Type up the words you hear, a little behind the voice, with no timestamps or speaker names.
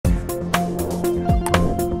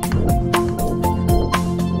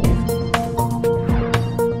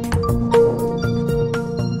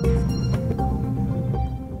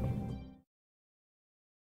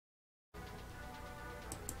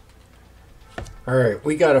Alright,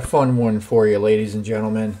 we got a fun one for you, ladies and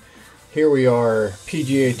gentlemen. Here we are,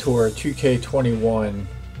 PGA Tour 2K21,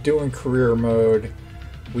 doing career mode.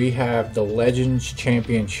 We have the Legends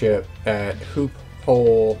Championship at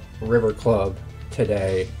Hoophole River Club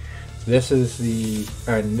today. This is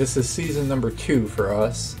season number 2 for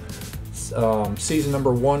us. Season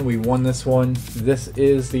number 1, we won this one. This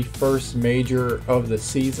is the first major of the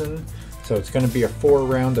season, so it's going to be a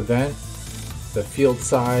 4-round event. The field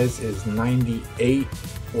size is 98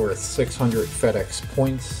 or 600 FedEx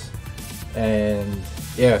points. And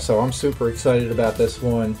yeah, so I'm super excited about this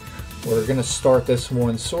one. We're going to start this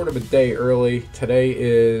one sort of a day early. Today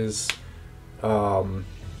is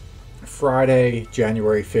Friday,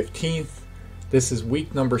 January 15th. This is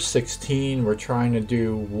week number 16. We're trying to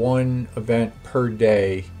do one event per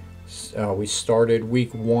day. We started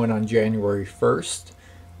week 1 on January 1st.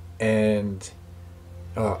 And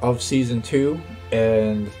of season 2,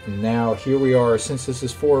 and now here we are. Since this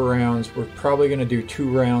is 4 rounds, we're probably going to do 2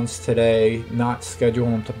 rounds today, not schedule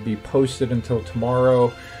them to be posted until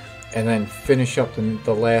tomorrow, and then finish up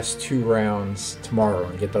the last 2 rounds tomorrow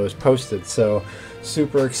and get those posted. So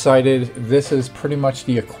super excited. This is pretty much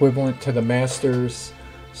the equivalent to the Masters.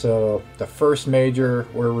 So the first major,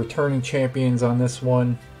 we're returning champions on this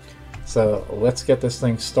one. So let's get this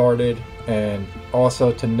thing started. And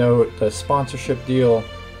also to note, the sponsorship deal,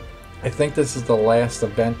 I think this is the last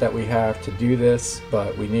event that we have to do this,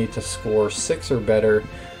 but we need to score 6 or better.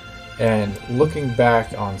 And looking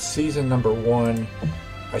back on season number 1,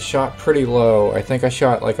 I shot pretty low. I think I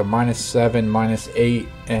shot like a -7, -8,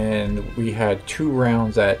 and we had 2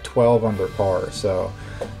 rounds at 12 under par. So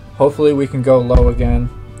hopefully we can go low again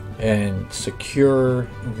and secure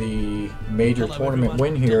the major tournament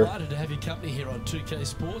win here. Delighted to have your company here on 2K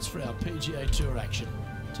Sports for our PGA Tour action.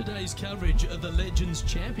 Today's coverage of the Legends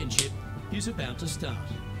Championship is about to start.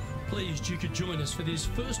 Pleased you could join us for this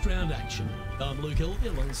first round action. I'm Luke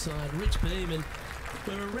Elvey alongside Rich Beam, and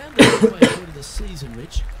we're around the halfway point of the season,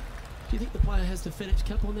 Rich. Do you think the player has the FedEx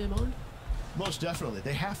Cup on their mind? Most definitely.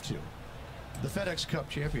 They have to. The FedEx Cup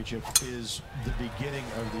Championship is the beginning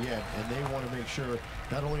of the end, and they want to make sure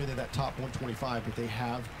not only are they that top 125, but they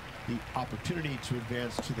have the opportunity to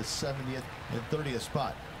advance to the 70th and 30th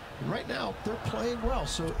spot. And right now, they're playing well,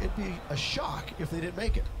 so it'd be a shock if they didn't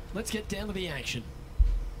make it. Let's get down to the action.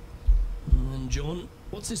 And John,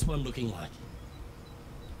 what's this one looking like?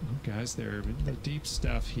 Well, guys, they're in the deep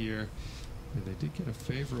stuff here, and they did get a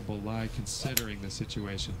favorable lie considering the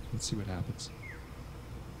situation. Let's see what happens.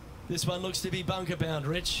 This one looks to be bunker bound,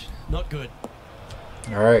 Rich. Not good.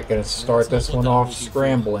 Alright, gonna start this one off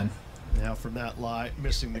scrambling. Now from that lie,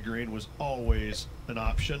 missing the green was always an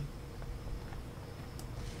option.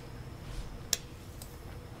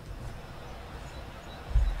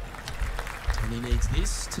 And he needs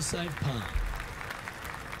this to save par.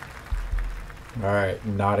 Alright,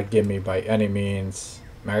 not a gimme by any means.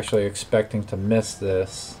 I'm actually expecting to miss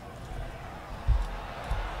this.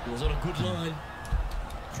 It was on a good line.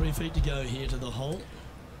 3 feet to go here to the hole.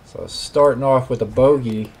 So starting off with a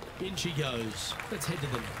bogey. In she goes. Let's head to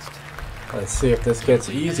the next. Let's see if this gets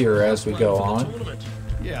easier as we go on.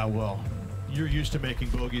 Yeah, well, you're used to making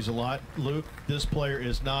bogeys a lot, Luke. This player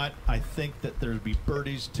is not. I think that there'll be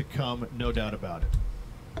birdies to come, no doubt about it.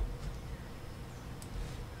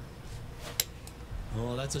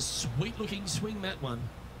 Oh, that's a sweet looking swing, that one.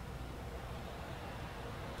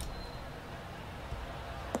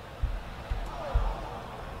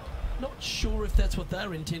 Not sure if that's what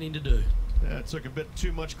they're intending to do. That took a bit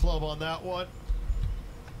too much club on that one.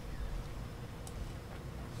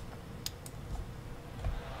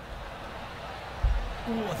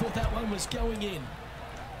 Oh, I thought that one was going in.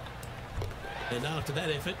 And after that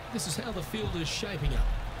effort, this is how the field is shaping up.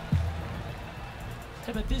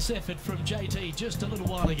 How about this effort from JT just a little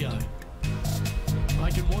while ago? I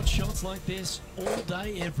can watch shots like this all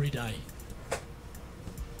day, every day.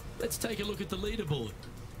 Let's take a look at the leaderboard.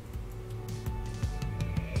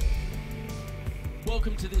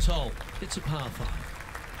 Welcome to this hole. It's a par 5.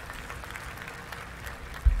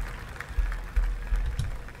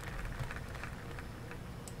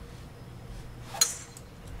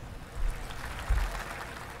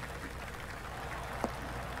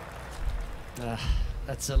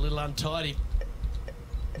 That's a little untidy.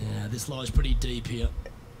 Yeah, this lies pretty deep here.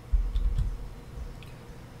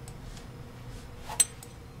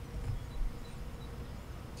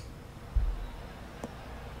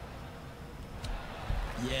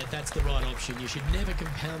 Yeah, Yeah, that's the right option. You should never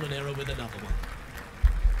compound an error with another one.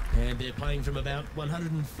 And they're playing from about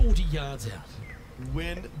 140 yards out.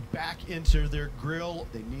 Wind back into their grill.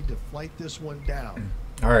 They need to flight this one down.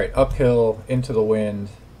 All right, uphill into the wind.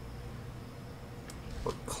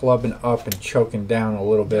 We're clubbing up and choking down a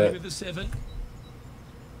little bit. With the 7.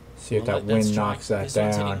 See if that wind knocks that This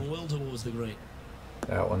one's down. heading well towards the green.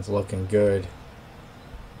 That one's looking good.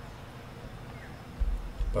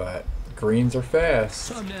 But greens are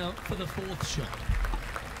fast. Time now for the 4th shot.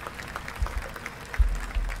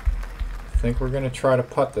 I think we're going to try to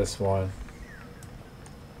putt this one.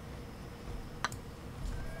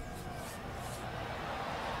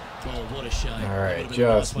 Oh, what a shame. All right, That would've been a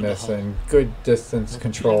nice just one to hold. missing. Good distance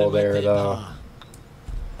control Opportunity there, with though. par.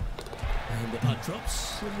 And the putt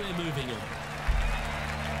drops, and we're moving on.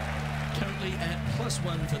 Currently at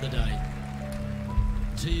 +1 for the day.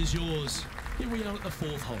 Tee is yours. Here we are at the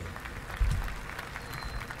 4th hole.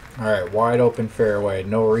 All right, wide open fairway.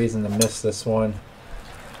 No reason to miss this one.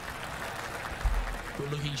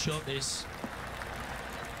 Good looking shot this.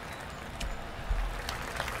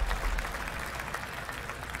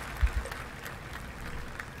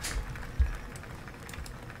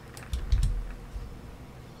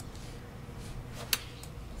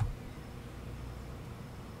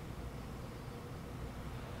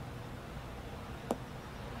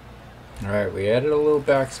 All right, we added a little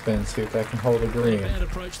backspin. See if that can hold a green. Bad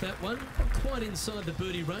approach that one. Not quite inside the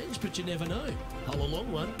birdie range, but you never know. Hole a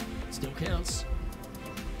long one. Still counts.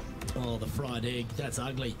 Oh, the fried egg. That's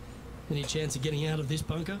ugly. Any chance of getting out of this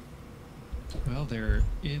bunker? Well, they're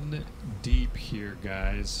in deep here,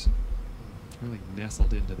 guys. Really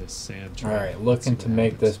nestled into this sand All trap. right, Let's looking see to what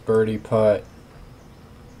make happens. this birdie putt.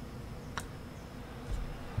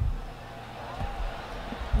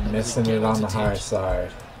 Missing it on the high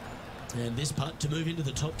side. And this putt to move into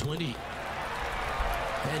the top 20.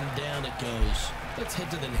 And down it goes. Let's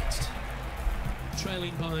head to the next.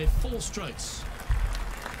 Trailing by 4 strokes.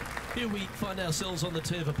 Here we find ourselves on the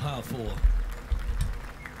tee of a par 4.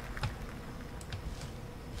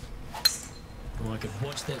 Oh, I could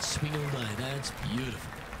watch that swing all day. That's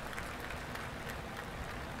beautiful.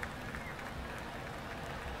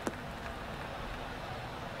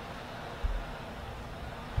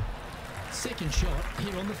 Second shot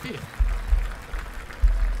here on the 5th.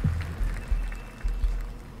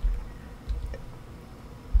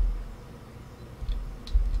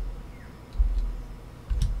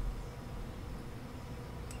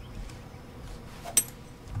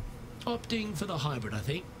 Opting for the hybrid, I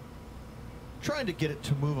think. Trying to get it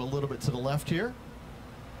to move a little bit to the left here.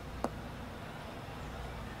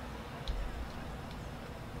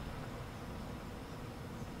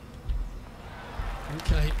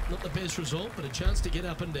 Okay, not the best result, but a chance to get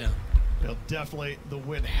up and down. Well, definitely the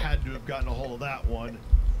wind had to have gotten a hold of that one.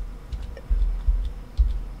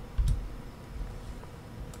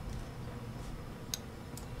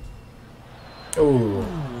 Ooh.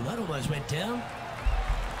 Ooh, that almost went down.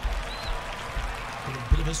 A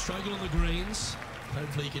bit of a struggle on the greens.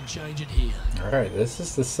 Hopefully you can change it here. All right, this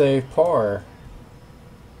is the save par.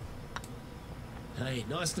 Hey,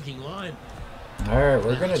 nice looking line. All right,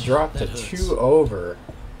 we're going to drop to That hurts. 2 over.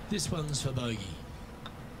 This one's for bogey.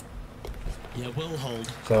 Yeah, well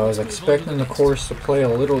hold. So I was Let's move on to expecting the next. course to play a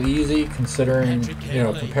little easy, considering, Patrick you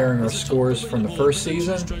know, Cantlay comparing our has a top scores from the leaderboard first with a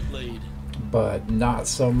season, two-stroke lead. but not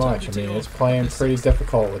so much. I mean, it's playing pretty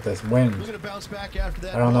difficult with this wind. Looking to bounce back after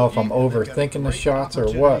that. I don't know if I'm bogey, and they've got a overthinking the great shots or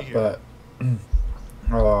what, opportunity here.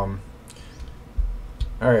 but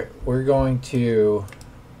all right, we're going to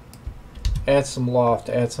add some loft,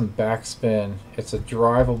 add some backspin. It's a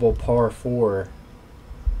drivable par 4.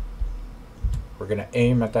 We're going to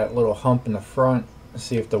aim at that little hump in the front,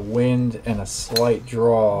 see if the wind and a slight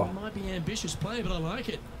draw Might be ambitious play, but I like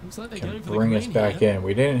it. Looks like they're going can for the bring green us back here. in.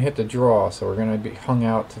 We didn't hit the draw, so we're going to be hung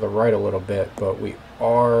out to the right a little bit, but we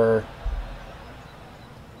are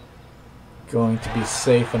going to be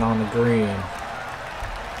safe and on the green.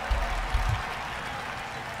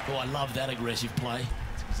 Oh, I love that aggressive play.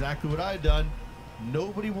 That's exactly what I've done.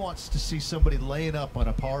 Nobody wants to see somebody laying up on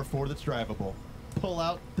a par 4 that's drivable. Pull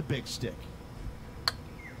out the big stick.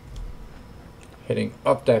 Hitting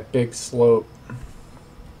up that big slope.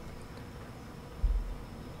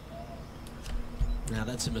 Now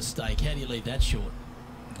that's a mistake. How do you leave that short?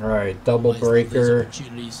 All right, double Always love these breaker.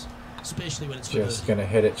 opportunities, especially when it's for Just birdie. going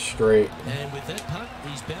to hit it straight. And with that putt,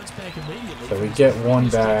 he's bounced back immediately. So we from get his one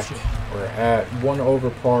previous back. drop shot. We're at 1 over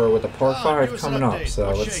par with a par give 5 us an coming up. update. So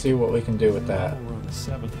What's let's shaking? see what we can do with that. We're on the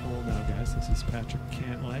 7th hole now, guys. This is Patrick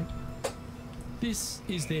Cantlay. This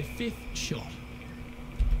is their 5th shot.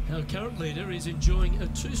 Our current leader is enjoying a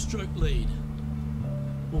 2-stroke lead.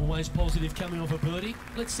 Always positive coming off a birdie.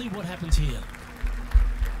 Let's see what happens here.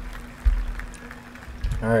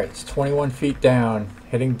 Alright, it's 21 feet down,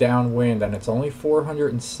 hitting downwind, and it's only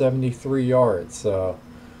 473 yards, so...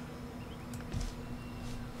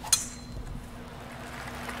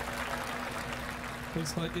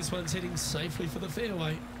 Looks like this one's heading safely for the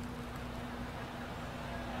fairway.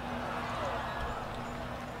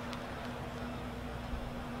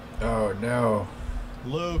 Oh no.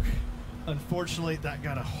 Luke, unfortunately, that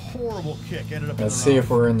got a horrible kick. Ended up Let's in the see rough. if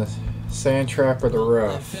we're in the sand trap or the Well,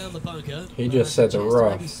 rough. they've found the bunker, He but just said the chance to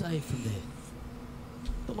rough. maybe save from there.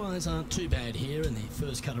 The lines aren't too bad here in the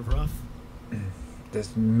first cut of rough.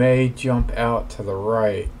 This may jump out to the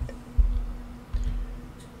right.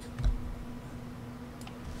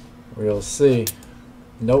 We'll see.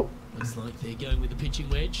 Nope. Looks like they're going with the pitching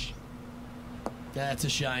wedge. That's a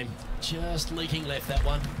shame. Just leaking left, that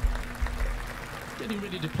one. Getting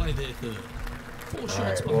ready to play their third. 4 shots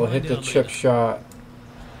Alright, behind we'll hit the our chip leader. shot.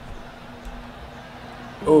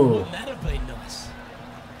 Ooh, Ooh. wouldn't that have been nice?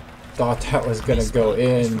 Thought that was going to This go one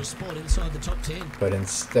is for in, a spot inside the top 10. but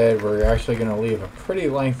instead we're actually going to leave a pretty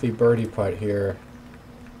lengthy birdie putt here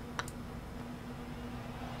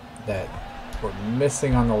that we're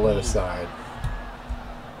missing on the low side.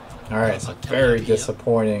 Alright, it's very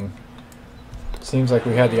disappointing. Seems like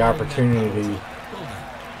we had the opportunity Well done.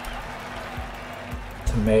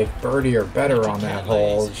 to make birdie or better on that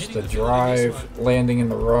hole. Just the drive landing in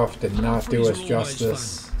the rough did not do us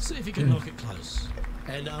justice. See if you can knock it close.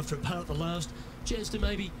 And after a par at the last, chance to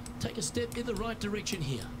maybe take a step in the right direction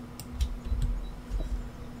here.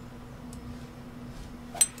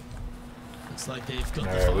 Looks like they've got the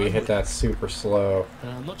Alright, we fine. hit that super slow.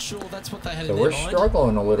 I'm not sure that's what they had So in we're their mind.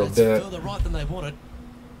 struggling a little That's bit. further right than they wanted.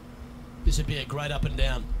 This would be a great up and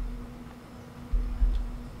down.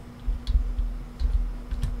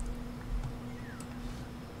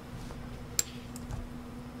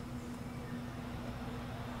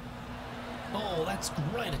 Oh, that's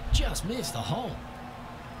great. It just missed the hole.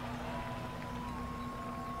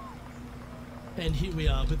 And here we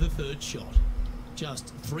are with the third shot.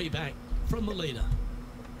 Just 3 back from the leader.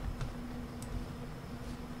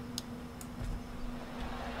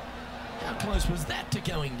 How close was that to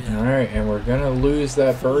going down? Alright, and we're going to lose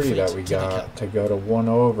that 4 birdie feet that we to the got cup. to go to 1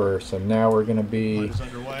 over. So now we're going to be Hunt is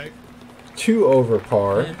underway. 2 over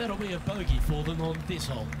par. And that'll be a bogey for them on this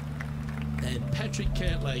hole. And Patrick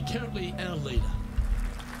Cantlay, currently our leader.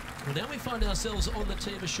 Well, now we find ourselves on the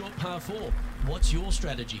tee of a short par 4. What's your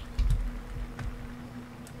strategy?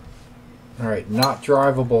 Alright, not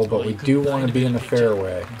drivable, but we do want to be in the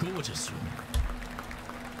fairway. Gorgeous.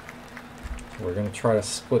 We're going to try to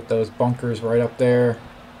split those bunkers right up there.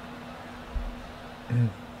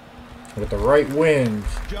 With the right wind,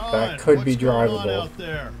 John, that could be what's going on drivable. out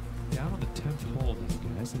there? Down on the 10th hole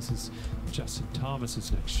now, guys. This is Justin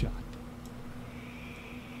Thomas's next shot.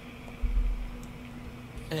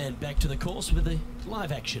 And back to the course with the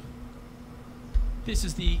live action. This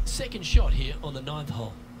is the second shot here on the 9th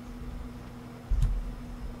hole.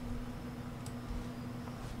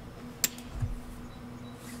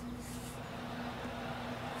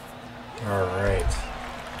 Alright,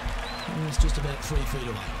 It's just about 3 feet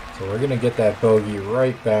away. so we're going to get that bogey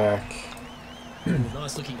right back.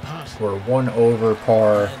 Nice looking putt. We're 1 over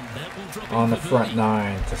par And that will drop on in the for front birdie.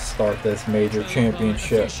 9 to start this major Trailed by a few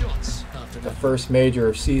championship. shots after The that. first major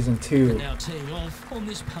of season 2. Now teeing off on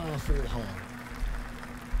this par 4 hole.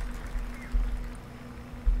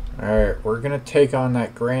 Alright, we're going to take on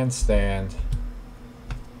that grandstand.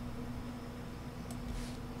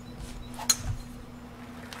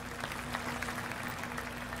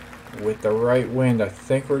 With the right wind, I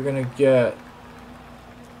think we're going to get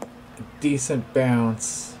a decent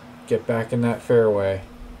bounce. Get back in that fairway.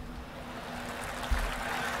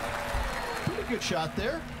 Pretty good shot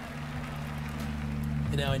there.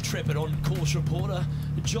 And our intrepid on-course reporter,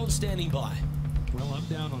 John, standing by. Well, I'm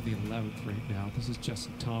down on the 11th right now. This is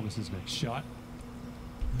Justin Thomas's next shot.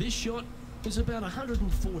 This shot is about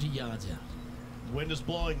 140 yards out. Wind is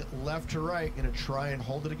blowing left to right. Going to try and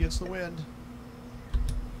hold it against the wind.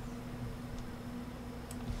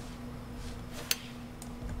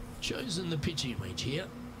 Chosen the pitching range here.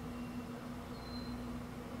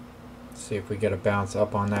 See if we get a bounce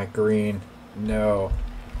up on that green. No.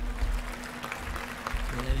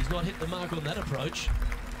 And he's not hit the mark on that approach.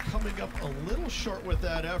 Coming up a little short with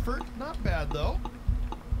that effort. Not bad, though.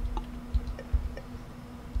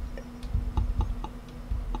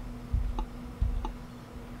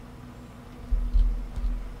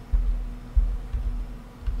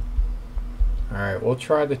 Alright, we'll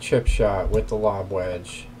try the chip shot with the lob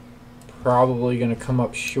wedge. Probably going to come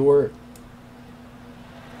up short.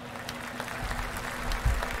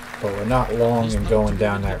 but we're not long and going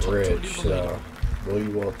down that ridge, so we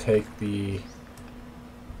will take the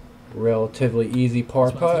relatively easy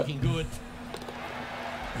par putt. Looking good.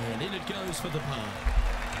 And in it goes for the par.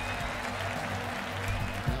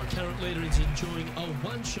 Our current leader is enjoying a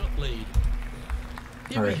one-shot lead.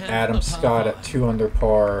 All right, Adam Scott at 2 under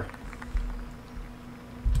par.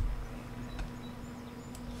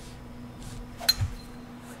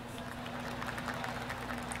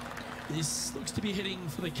 This looks to be heading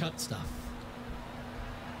for the cut stuff.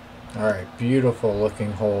 All right, beautiful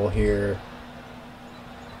looking hole here.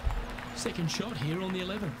 Second shot here on the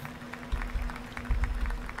 11th.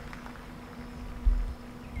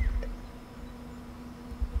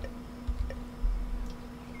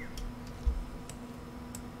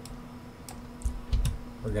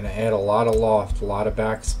 We're going to add a lot of loft, a lot of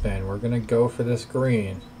backspin. We're going to go for this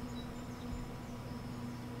green.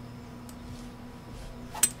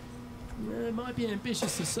 It might be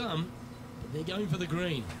ambitious to some, but they're going for the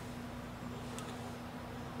green.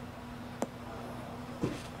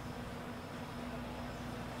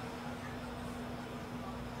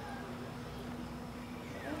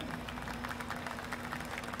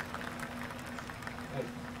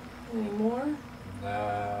 Any more?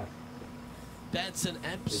 Nah. That's an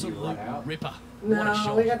absolute ripper. What a No,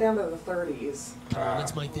 shot. we got down to the 30s. Come on,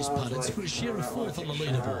 let's make this putt. It's for a share of 4th on the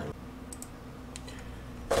leaderboard.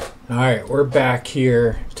 Alright, we're back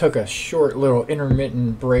here. Took a short little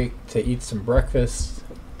intermittent break to eat some breakfast.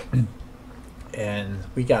 And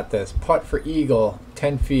we got this putt for eagle,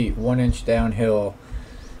 10 feet, 1 inch downhill.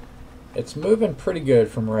 It's moving pretty good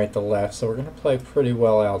from right to left, so we're going to play pretty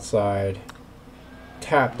well outside.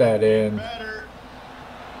 Tap that in.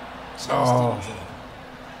 Oh.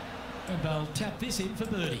 And they'll tap this in for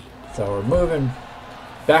birdie. So we're moving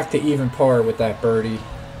back to even par with that birdie.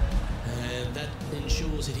 And that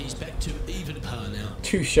ensures that he's back to even par now.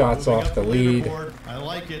 2 shots Moving off up the lead. leaderboard. I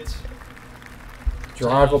like it.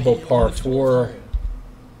 Drivable par 4.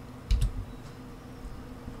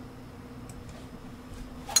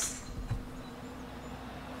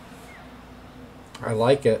 I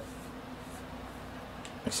like it.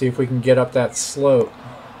 Let's see if we can get up that slope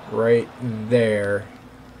right there.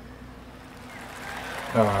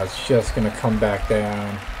 Oh, it's just going to come back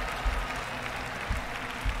down.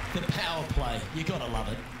 The power play, you gotta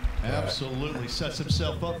love it. Absolutely sets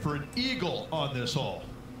himself up for an eagle on this hole.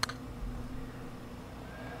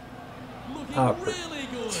 Looking really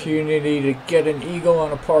good. Opportunity to get an eagle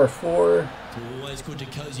on a par 4. Always good to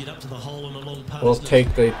cozy it up to the hole on a long putt. We'll isn't it?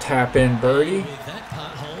 take the tap in birdie. With that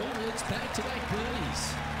putt hole, it's back-to-back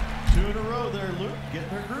birdies. 2 in a row there, Luke. Getting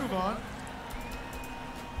their groove on.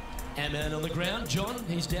 Aman on the ground. John,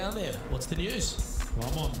 he's down there. What's the news? Well,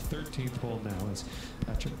 I'm on the 13th hole now as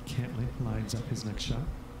Patrick Cantley lines up his next shot.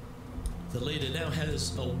 The leader now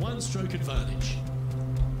has a 1-stroke advantage.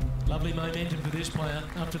 Lovely momentum for this player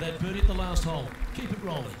after that birdie at the last hole. Keep it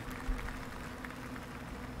rolling.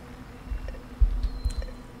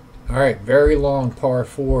 All right, very long par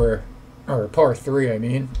 4, or par 3, I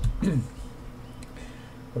mean.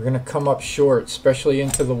 We're going to come up short, especially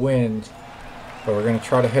into the wind. But we're going to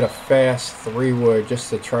try to hit a fast 3-wood just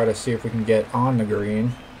to try to see if we can get on the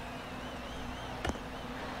green.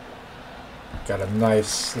 Got a nice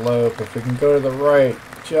slope. If we can go to the right,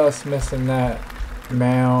 just missing that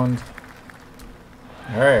mound.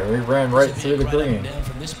 All right, we ran right through the green. Down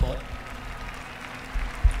from this spot.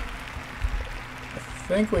 I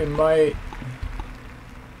think we might...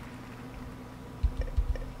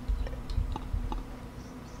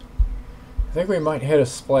 I think we might hit a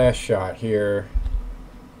splash shot here.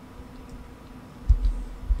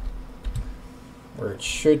 Where it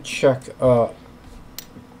should check up.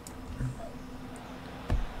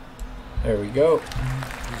 There we go. He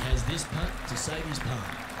has this putt to save his par.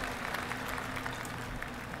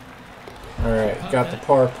 Alright, got the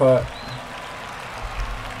par putt.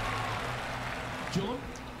 John,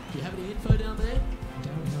 do you have any info down there?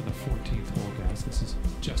 Down here on the 14th hole, guys. This is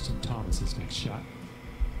Justin Thomas's next shot.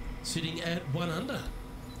 Sitting at 1 under.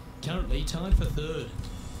 Currently tied for 3rd.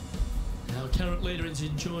 Our current leader is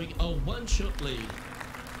enjoying a 1-shot lead.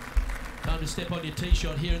 Time to step on your tee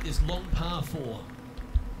shot here at this long par 4.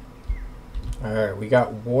 Alright, we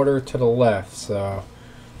got water to the left, so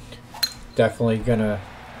definitely gonna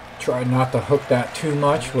try not to hook that too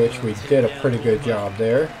much, which we did a pretty good job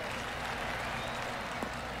there.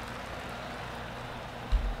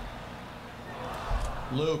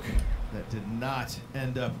 Luke, that did not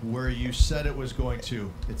end up where you said it was going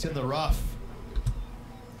to. It's in the rough.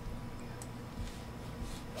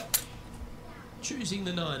 Choosing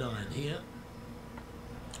the 9-iron here.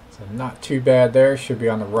 So not too bad there. Should be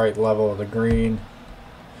on the right level of the green.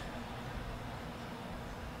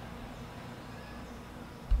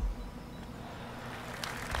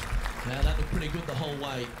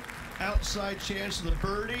 fairway. Outside chance of the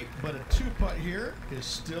birdie, but a 2-putt here is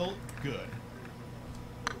still good.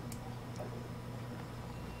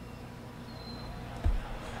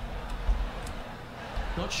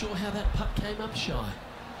 Not sure how that putt came up shy.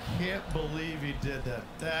 Can't believe he did that.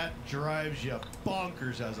 That drives you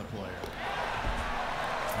bonkers as a player.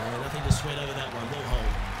 Yeah, nothing to sweat over that one.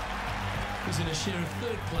 Hoophole. He's in a share of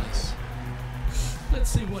 3rd place. Let's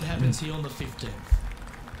see what happens here on the 15th.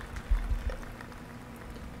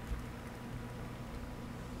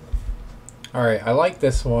 All right, I like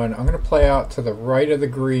this one. I'm going to play out to the right of the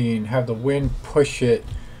green, have the wind push it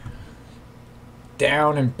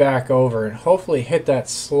down and back over, and hopefully hit that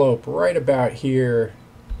slope right about here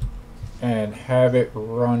and have it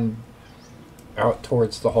run out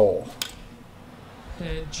towards the hole.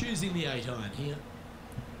 And choosing the 8-iron here.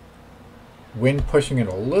 Wind pushing it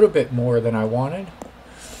a little bit more than I wanted.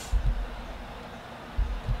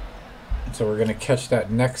 So we're going to catch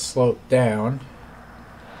that next slope down.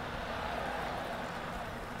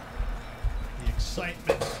 The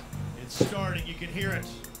excitement, it's starting. You can hear it.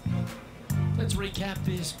 Let's recap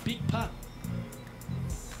this big putt.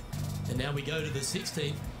 And now we go to the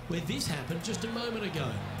 16th, where this happened just a moment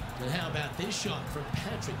ago. And how about this shot from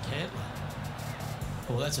Patrick Cantler?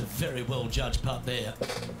 Well, that's a very well judged putt there.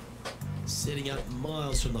 Setting up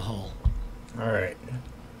miles from the hole. All right.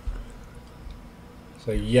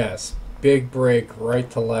 So yes, big break right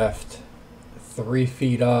to left, 3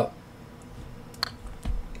 feet up.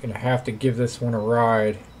 Gonna have to give this one a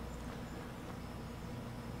ride.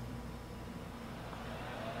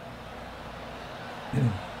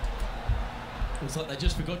 Looks like they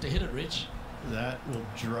just forgot to hit it, Rich. That will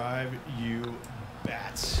drive you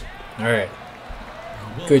bats. All right,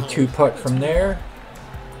 Well good holed. 2-putt That's from well. there.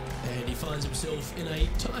 And he finds himself in a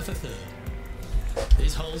tie for 3rd.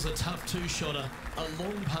 This hole's a tough 2-shotter, a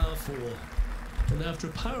long par 4. And after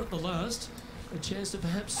a par at the last, a chance to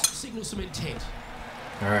perhaps signal some intent.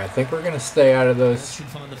 All right, I think we're gonna stay out of That those should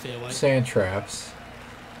find the fairway. sand traps.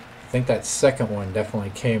 I think that second one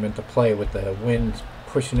definitely came into play with the wind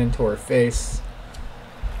pushing into our face.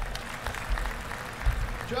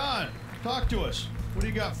 John, talk to us. What do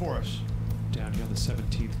you got for us? Down here on the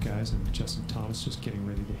 17th, guys, and Justin Thomas just getting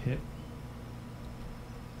ready to hit.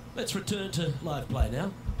 Let's return to live play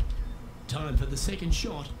now. Time for the second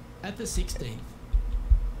shot at the 16th.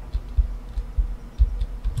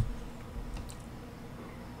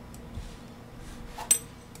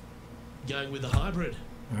 Going with the hybrid.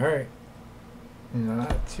 All right,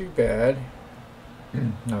 not too bad.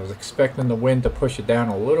 I was expecting the wind to push it down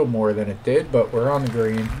a little more than it did, but we're on the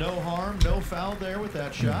green. No harm, no foul there with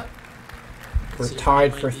that shot. We're See if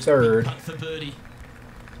tied they for make this 3rd. big putt for birdie.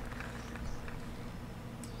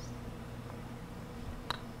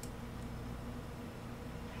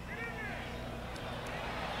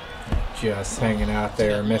 Just hanging out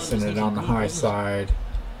there, missing it on the high side.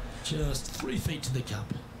 Just 3 feet to the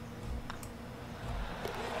cup.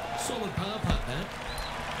 Solid par putt that.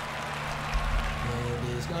 And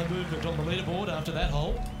there's no movement on the leaderboard after that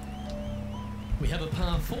hole. We have a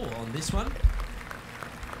par 4 on this one.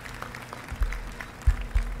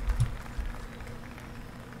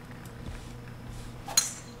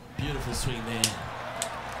 Beautiful swing there.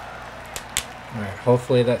 All right,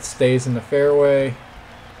 hopefully that stays in the fairway.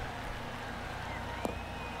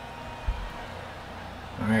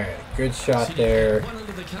 All right, good shot Sitting there. at 1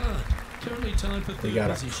 under the card. Currently tied for 3rd We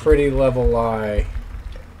got a position. pretty level lie.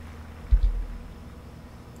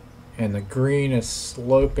 And the green is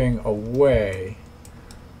sloping away.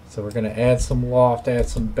 So we're going to add some loft, add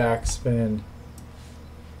some backspin.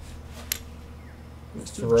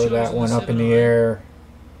 Throw that one up in the air.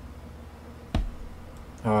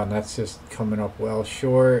 Oh, and that's just coming up well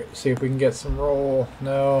short. See if we can get some roll.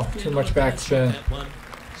 No, Yeah, too not much a bad shot, backspin. that one.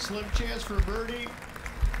 Slim chance for a birdie,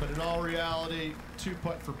 but in all reality,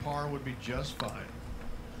 2-putt for par would be just fine.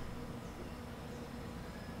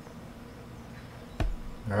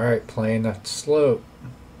 All right, playing the slope.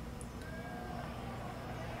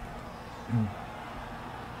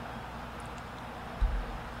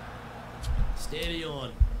 Steady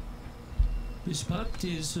on. This putt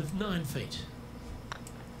is of 9 feet.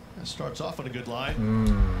 That starts off on a good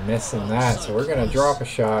line. Missing that, so we're going to drop a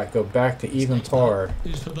shot, go back to even Next par.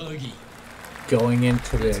 putt is for bogey. Going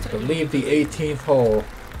into the, I believe, the 18th hole.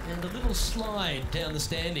 And a little slide down the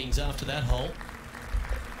standings after that hole.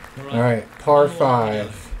 All right, par one more to go.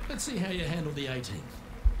 5. Let's see how you handle the 18th.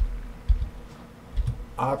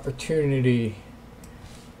 Opportunity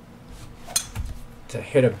to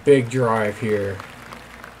hit a big drive here.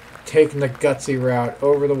 Taking the gutsy route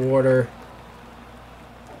over the water.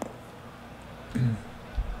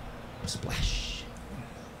 Splash.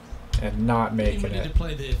 not making Ready to it.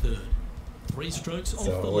 play their third. 3 strokes off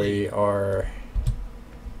the So lead. we are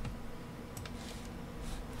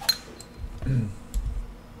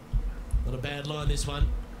Not a bad line, this one.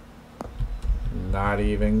 not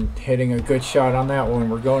even hitting a good shot on that one.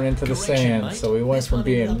 We're going into the Correction, sand. mate. So we went This from one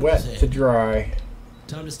ended being up wet with his to head. dry.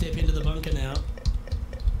 Time to step into the bunker now.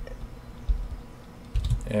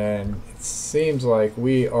 And it seems like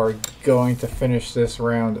we are going to finish this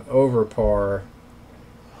round over par.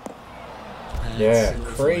 Yeah,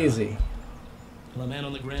 Absolutely. crazy. Well, a man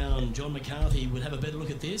on the ground, John McCarthy, would have a better look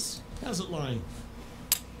at this. How's it lying?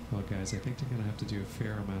 Well, guys, I think they're going to have to do a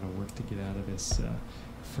fair amount of work to get out of this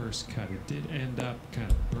first cut. It did end up kind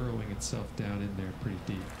of burrowing itself down in there pretty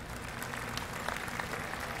deep.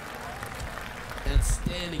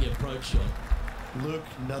 Outstanding approach shot. Luke,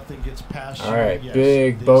 nothing gets past you. All right, Yes,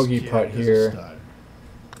 big this bogey kid putt is a here. stud.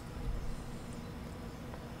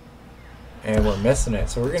 And we're missing it.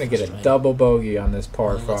 So we're going to get a double bogey on this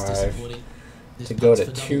par Well, that's 5 disappointing. This to go putt's to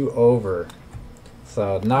for double. 2 over.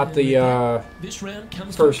 So not And the with that, this round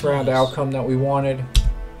comes to a first round close. outcome that we wanted.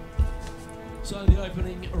 So the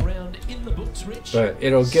opening round in the books, Rich. But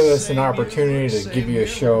it'll give us an Same opportunity to same give you a here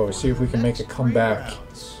show, for see if we can the make a next comeback. 3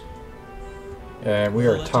 rounds. And we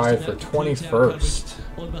Well, are that just tied about for concludes our coverage. 21st.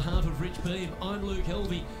 On behalf of Rich Beam, I'm Luke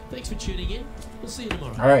Helvey. Thanks for tuning in. We'll see you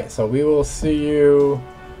tomorrow. All right, so we will see you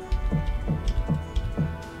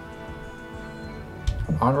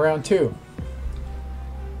on round 2.